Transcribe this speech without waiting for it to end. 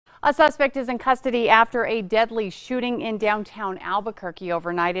A suspect is in custody after a deadly shooting in downtown Albuquerque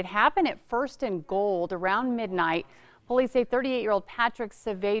overnight. It happened at First and Gold around midnight. Police say 38-year-old Patrick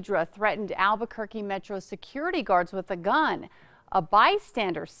Saavedra threatened Albuquerque Metro security guards with a gun. A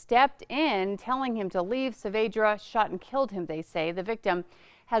bystander stepped in, telling him to leave. Saavedra shot and killed him, they say. The victim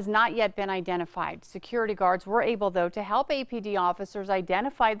has not yet been identified. Security guards were able, though, to help APD officers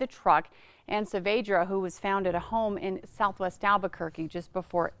identify the truck and Saavedra, who was found at a home in southwest Albuquerque just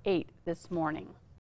before 8 this morning.